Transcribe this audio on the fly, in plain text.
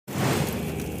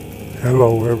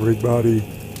Hello everybody,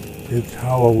 it's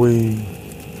Halloween,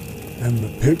 and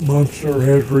the pit monster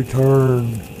has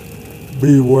returned.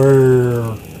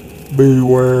 Beware,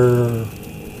 beware.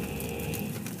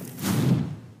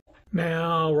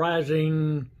 Now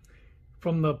rising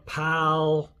from the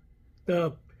pile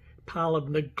of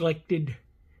neglected,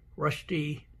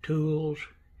 rusty tools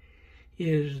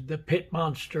is the pit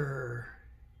monster,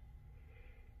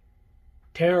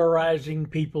 terrorizing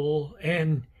people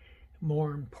and,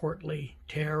 more importantly,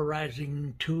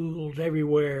 terrorizing tools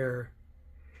everywhere.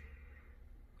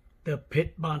 The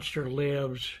pit monster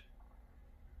lives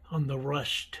on the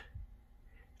rust,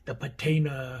 the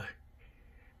patina,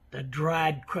 the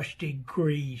dried, crusty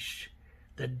grease,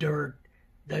 the dirt,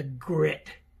 the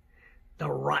grit,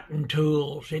 the rotten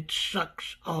tools. It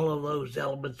sucks all of those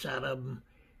elements out of them,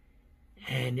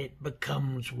 and it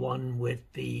becomes one with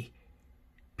the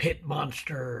pit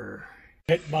monster.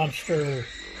 Pit monster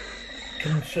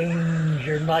consumes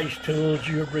your nice tools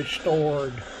you've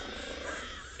restored,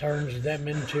 turns them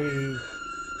into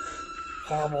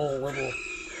horrible little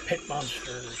pit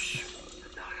monsters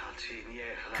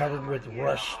covered with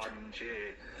rust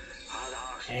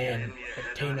and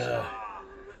patina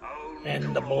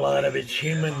and the blood of its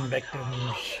human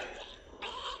victims.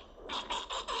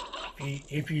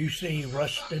 If you see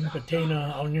rust and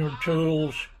patina on your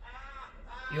tools,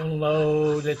 you'll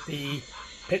know that the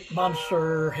pit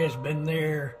monster has been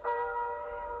there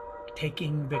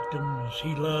taking victims.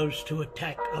 He loves to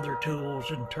attack other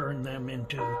tools and turn them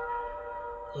into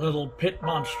little pit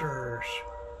monsters.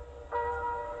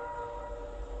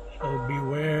 So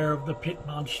beware of the pit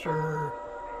monster.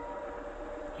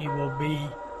 He will be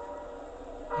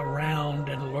around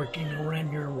and lurking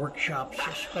around your workshops,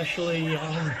 especially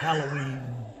on Halloween.